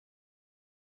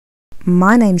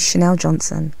My name's Chanel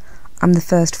Johnson. I'm the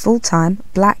first full-time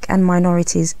Black and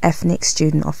Minorities Ethnic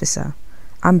Student Officer.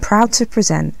 I'm proud to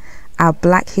present our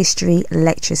Black History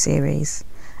Lecture Series.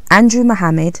 Andrew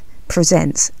Muhammad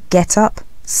presents Get Up,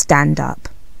 Stand Up.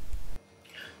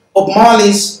 Bob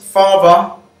Marley's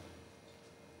father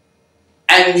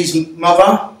and his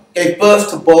mother gave birth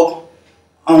to Bob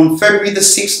on February the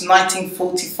 6th,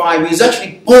 1945. He was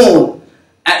actually born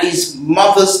at his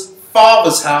mother's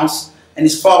father's house, and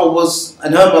his father was,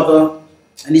 and her mother,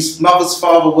 and his mother's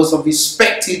father was a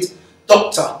respected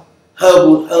doctor,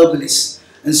 herbalist.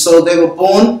 And so they were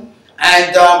born,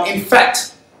 and in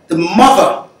fact, the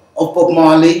mother of Bob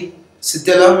Marley,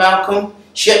 Cedilla Malcolm,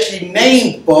 she actually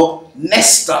named Bob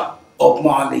Nestor Bob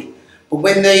Marley. But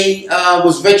when they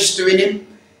was registering him,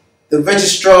 the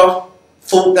registrar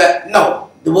thought that,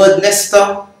 no, the word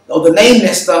Nestor, or the name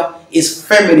Nestor, is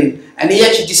feminine. And he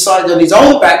actually decided on his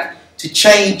own back to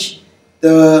change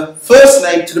the first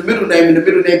name to the middle name and the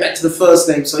middle name back to the first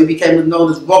name. So he became known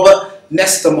as Robert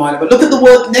Nestor Marley. But look at the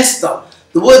word Nestor.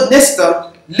 The word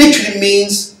Nestor literally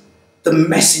means the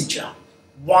messenger,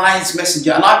 wise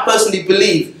messenger. And I personally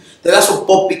believe that that's what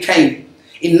Bob became.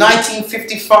 In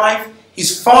 1955,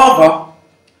 his father,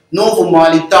 Norval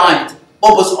Marley, died.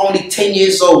 Bob was only 10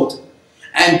 years old.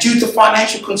 And due to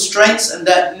financial constraints, and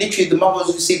that literally the mother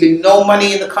was receiving no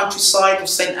money in the countryside of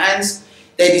St. Anne's,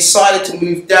 they decided to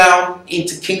move down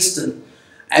into Kingston.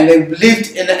 And they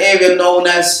lived in an area known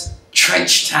as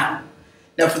Trench Town.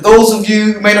 Now, for those of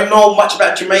you who may not know much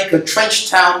about Jamaica,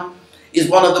 Trench Town is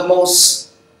one of the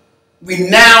most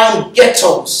renowned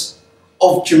ghettos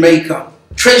of Jamaica.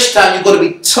 Trench Town, you've got to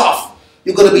be tough.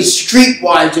 You've got to be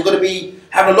streetwise. You've got to be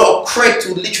have a lot of cred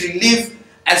to literally live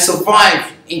and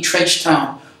survive in Trench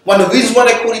Town. One of the reasons why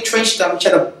they call it Trench Town, which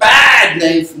had a bad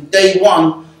name from day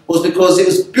one, was because it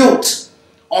was built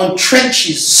on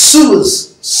trenches,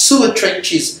 sewer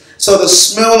trenches. So the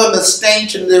smell and the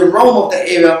stench and the aroma of the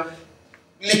area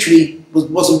literally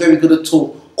wasn't very good at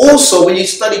all. Also, when you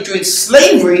study during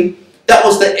slavery, that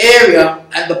was the area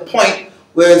and the point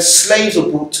where slaves were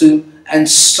brought to and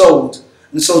sold.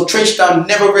 And so Trench Town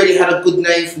never really had a good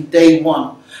name from day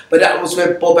one. But that was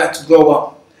where Bob had to grow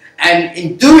up. And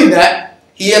in doing that,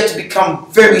 he had to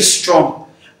become very strong.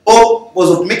 Bob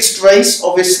was of mixed race,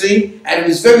 obviously, and he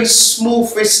was very small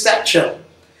for his stature.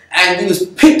 And he was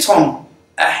picked on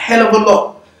a hell of a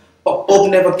lot. But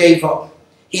Bob never gave up.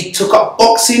 He took up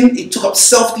boxing, he took up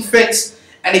self-defense,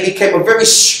 and he became a very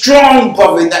strong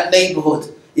brother in that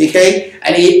neighborhood. Okay?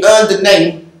 And he earned the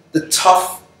name the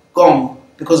Tough Gong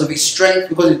because of his strength,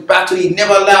 because of his battle. He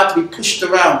never allowed to be pushed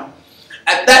around.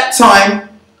 At that time,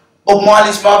 Bob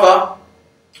Marley's mother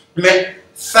met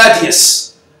Thaddeus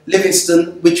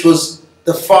Livingston, which was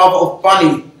the father of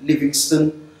Bunny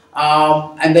Livingston,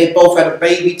 and they both had a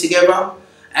baby together,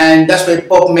 and that's where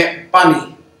Bob met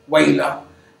Bunny Wailer,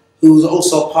 who was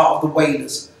also part of the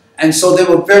Wailers. And so they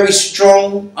were very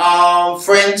strong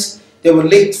friends. They were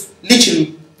linked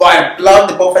literally by blood.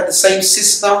 They both had the same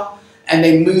sister, and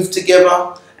they moved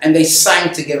together and they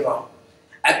sang together.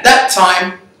 At that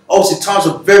time, obviously times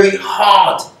were very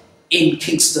hard in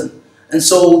Kingston, and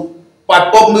so by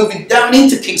Bob moving down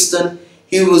into Kingston,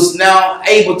 he was now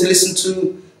able to listen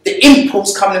to the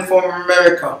impulse coming from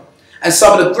America. And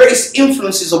some of the greatest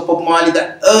influences of Bob Marley,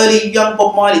 that early young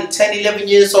Bob Marley, 10, 11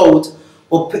 years old,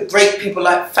 were great people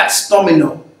like Fats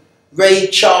Domino, Ray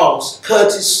Charles,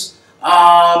 Curtis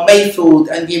Mayfield,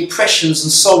 and the Impressions,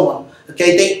 and so on.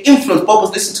 Okay, they influenced. Bob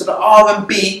was listening to the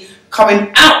R&B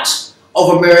coming out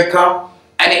of America,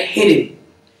 and it hit him.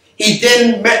 He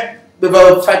then met with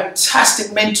a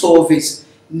fantastic mentor of his,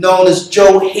 known as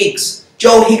Joe Higgs.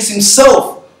 Joe Higgs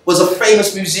himself was a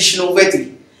famous musician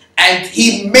already, and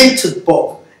he mentored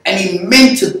Bob, and he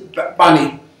mentored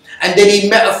Bunny, and then he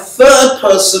met a third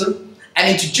person and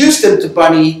introduced them to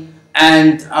Bunny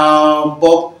and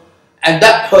Bob, and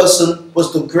that person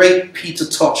was the great Peter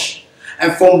Tosh.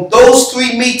 And from those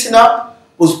three meeting up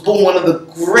was born one of the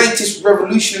greatest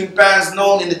revolutionary bands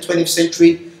known in the 20th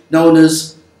century, known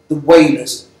as the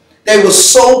Wailers. They were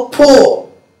so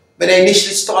poor when they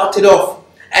initially started off,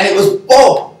 and it was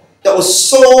Bob that was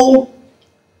so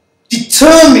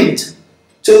determined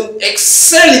to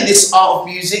excel in this art of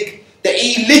music that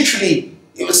he literally,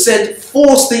 it was said,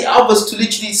 forced the others to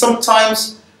literally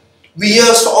sometimes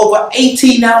rehearse for over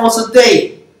 18 hours a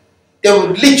day. They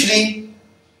would literally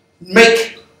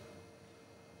make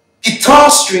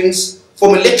guitar strings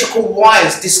from electrical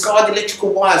wires, discard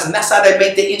electrical wires, and that's how they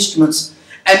made their instruments.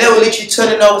 And they were literally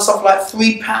turning over something like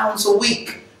 £3 a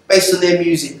week based on their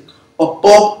music. But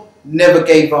Bob never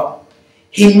gave up.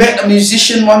 He met a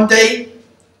musician one day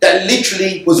that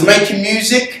literally was making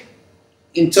music,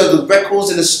 in terms of records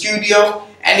in the studio,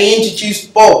 and he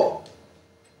introduced Bob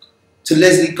to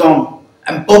Leslie Gong.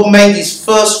 And Bob made his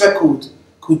first record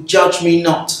called Judge Me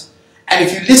Not. And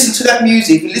if you listen to that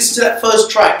music, if you listen to that first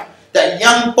track, that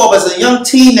young Bob as a young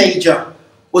teenager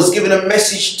was giving a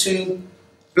message to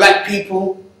black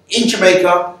people in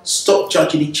Jamaica: stop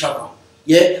judging each other.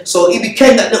 Yeah? So he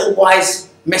became that little wise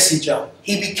messenger.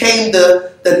 He became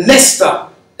the Nestor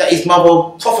that his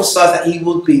mother prophesied that he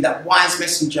would be, that wise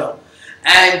messenger.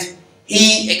 And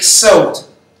he excelled.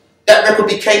 That record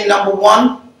became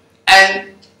 #1,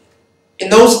 and in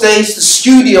those days the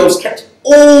studios kept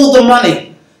all the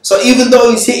money. So even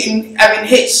though he's having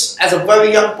hits as a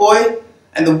very young boy,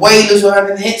 and the Wailers were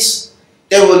having hits,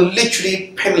 they were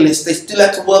literally penniless. They still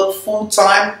had to work full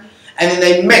time, and then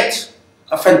they met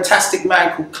a fantastic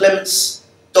man called Clements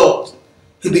Dodd,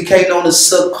 who became known as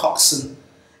Sir Coxsone.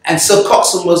 And Sir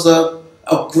Coxsone was a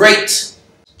great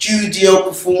studio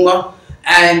performer,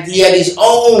 and he had his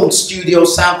own studio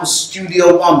sound called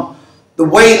Studio One. The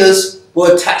Wailers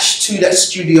were attached to that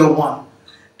Studio One,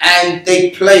 and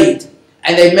they played,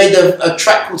 and they made a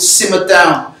track called Simmer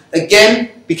Down. Again,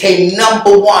 became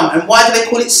 #1. And why do they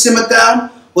call it Simmer Down?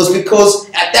 Was because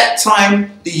at that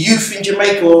time the youth in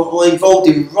Jamaica were involved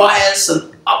in riots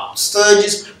and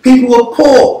upsurges. People were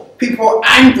poor, people were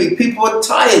angry, people were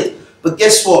tired. But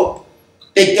guess what?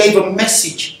 They gave a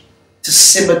message to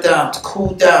simmer down, to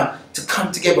cool down, to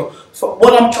come together. So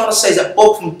what I'm trying to say is that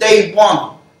Bob from day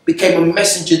one became a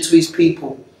messenger to his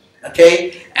people.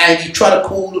 Okay? And he tried to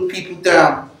cool the people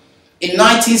down. In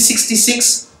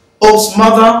 1966, Bob's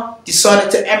mother decided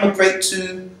to emigrate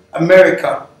to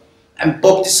America, and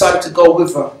Bob decided to go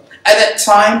with her. At that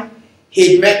time,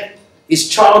 he had met his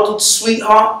childhood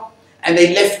sweetheart, and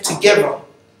they left together.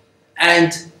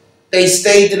 And they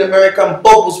stayed in America, and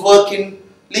Bob was working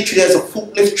literally as a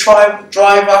forklift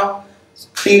driver,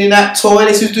 cleaning out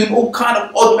toilets. He was doing all kind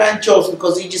of odd man jobs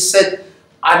because he just said,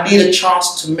 I need a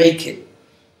chance to make it.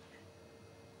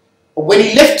 But when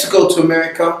he left to go to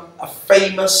America, a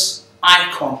famous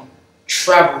icon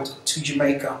travelled to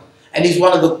Jamaica, and he's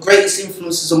one of the greatest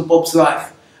influences on Bob's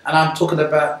life, and I'm talking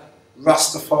about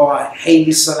Rastafari,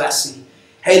 Haile Selassie.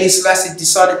 Haile Selassie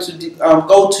decided to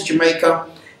go to Jamaica,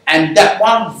 and that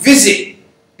one visit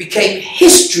became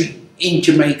history in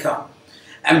Jamaica.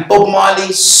 And Bob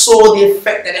Marley saw the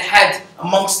effect that it had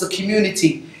amongst the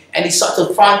community, and he started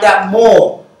to find out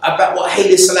more about what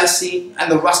Haile Selassie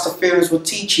and the Rastafarians were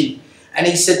teaching. And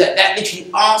he said that that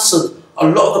literally answered a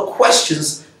lot of the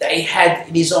questions that he had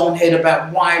in his own head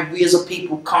about why we as a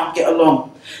people can't get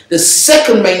along. The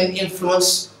second main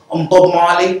influence on Bob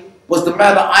Marley was the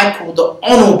man that I call the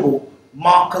Honourable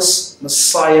Marcus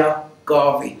Messiah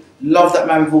Garvey. Love that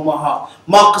man with all my heart.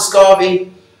 Marcus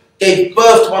Garvey gave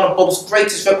birth to one of Bob's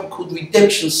greatest records called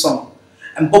Redemption Song.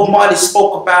 And Bob Marley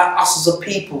spoke about us as a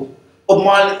people. Bob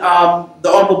Marley, the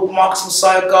Honourable Marcus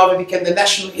Messiah Garvey became the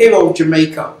national hero of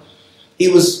Jamaica. He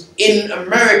was in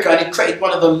America, and he created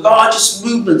one of the largest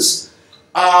movements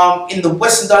in the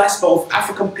Western diaspora of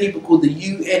African people called the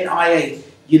UNIA,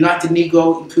 United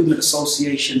Negro Improvement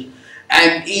Association.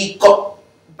 And he got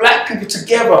black people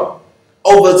together,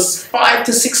 over 5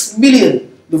 to 6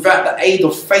 million, without the aid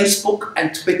of Facebook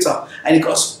and Twitter. And he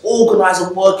got us organised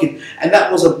and working. And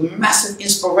that was a massive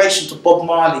inspiration to Bob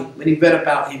Marley when he read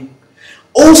about him.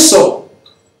 Also,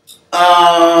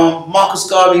 Marcus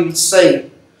Garvey would say,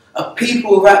 a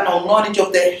people without no knowledge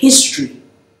of their history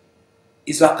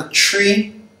is like a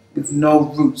tree with no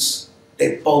roots.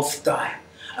 They both die.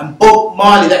 And Bob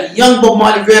Marley, that young Bob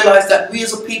Marley, realised that we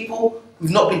as a people,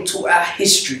 we've not been taught our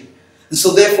history. And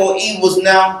so therefore he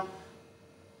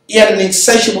had an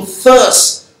insatiable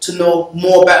thirst to know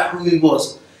more about who he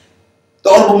was.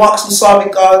 The Honourable Marcus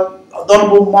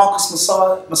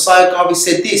Messiah Garvey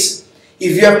said this: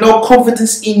 if you have no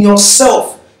confidence in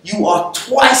yourself, you are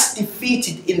twice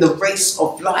defeated in the race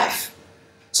of life.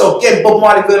 So again, Bob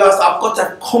Marley realised that I've got to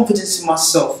have confidence in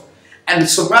myself and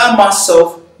surround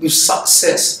myself with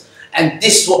success. And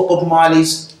this is what Bob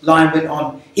Marley's line went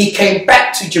on. He came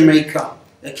back to Jamaica,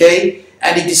 okay,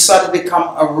 and he decided to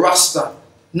become a Rasta,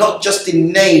 not just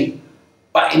in name,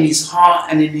 but in his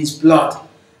heart and in his blood.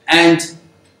 And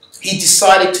he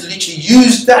decided to literally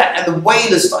use that, and the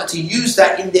Wailers started to use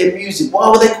that in their music. Why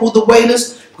were they called the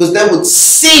Wailers? Because they would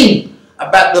sing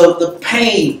about the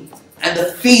pain and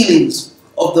the feelings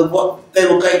of what they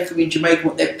were going through in Jamaica,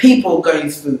 what their people were going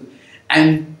through.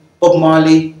 And Bob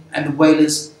Marley and the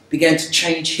Wailers began to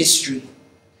change history.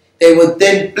 They were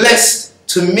then blessed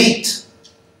to meet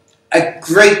a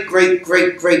great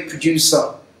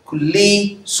producer called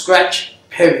Lee Scratch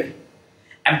Perry.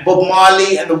 And Bob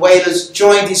Marley and the Wailers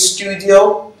joined his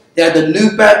studio They had a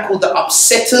new band called the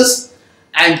Upsetters,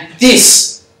 and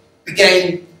this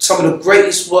became some of the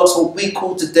greatest works, what we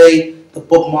call today the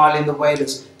Bob Marley and the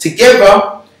Wailers.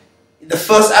 Together, the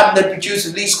first album they produced,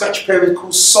 the Lee Scratch period,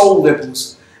 called Soul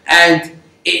Rebels, and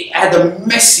it had a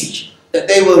message that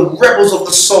they were rebels of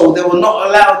the soul. They were not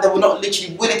allowed, they were not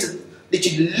literally willing to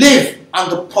literally live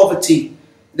under poverty.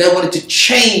 They wanted to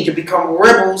change and become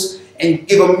rebels and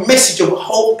give a message of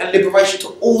hope and liberation to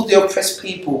all the oppressed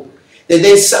people. They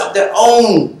then set up their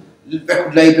own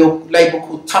record label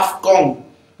called Tough Gong,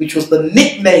 which was the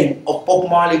nickname of Bob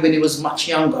Marley when he was much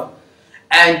younger.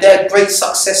 And they had great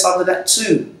success under that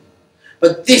too.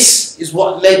 But this is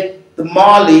what led Bob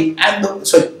Marley and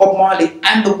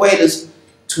the Wailers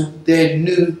to their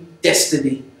new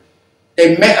destiny.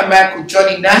 They met a man called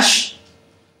Johnny Nash.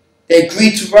 They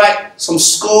agreed to write some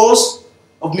scores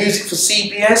of music for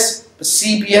CBS, but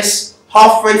CBS,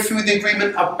 halfway through the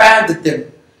agreement, abandoned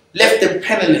them, left them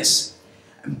penniless.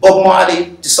 And Bob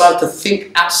Marley decided to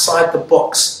think outside the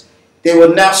box. They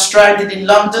were now stranded in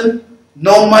London,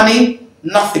 no money,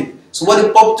 nothing. So what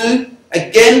did Bob do?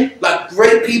 Again, like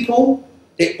great people,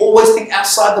 they always think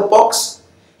outside the box.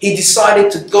 He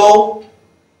decided to go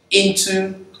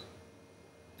into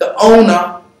the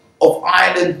owner of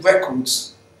Island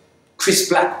Records, Chris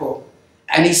Blackwell,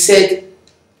 and he said,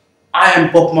 I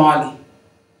am Bob Marley.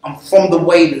 I'm from the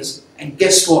Wailers, and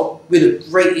guess what? We're the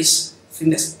greatest thing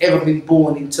that's ever been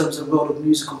born in terms of the world of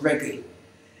musical reggae.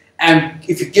 And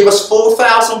if you give us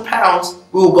 £4,000,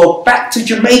 we will go back to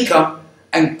Jamaica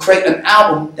and create an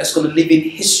album that's going to live in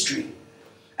history.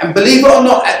 And believe it or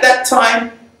not, at that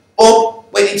time, Bob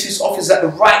went into his office at the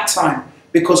right time,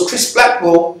 because Chris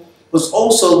Blackwell was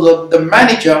also the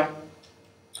manager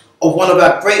of one of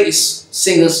our greatest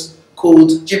singers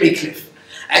called Jimmy Cliff.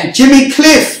 And Jimmy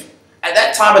Cliff at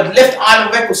that time had left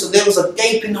Island Records, so there was a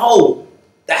gaping hole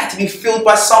that had to be filled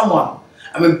by someone.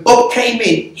 And when Bob came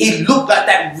in, he looked like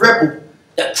that rebel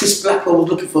that Chris Blackwell was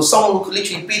looking for, someone who could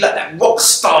literally be like that rock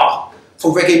star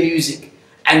for reggae music.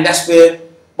 And that's where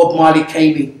Bob Marley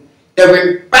came in. They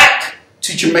went back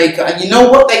to Jamaica, and you know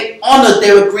what? They honoured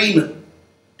their agreement.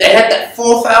 They had that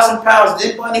 £4,000. They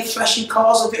didn't buy any flashy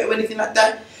cars of it or anything like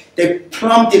that. They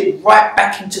plumbed it right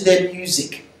back into their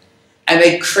music. And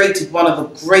they created one of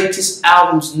the greatest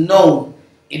albums known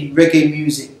in reggae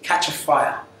music, Catch a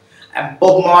Fire. And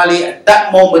Bob Marley at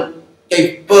that moment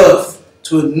gave birth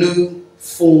to a new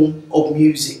form of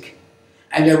music.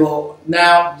 And they were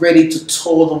now ready to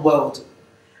tour the world.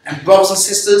 And brothers and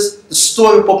sisters, the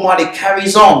story of Bob Marley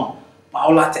carries on. But I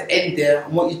would like to end there. I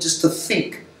want you just to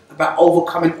think about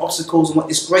overcoming obstacles and what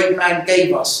this great man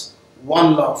gave us.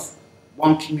 One love,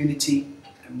 one community,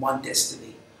 and one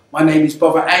destiny. My name is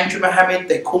Brother Andrew Muhammad.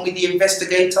 They call me the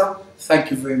Investigator.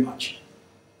 Thank you very much.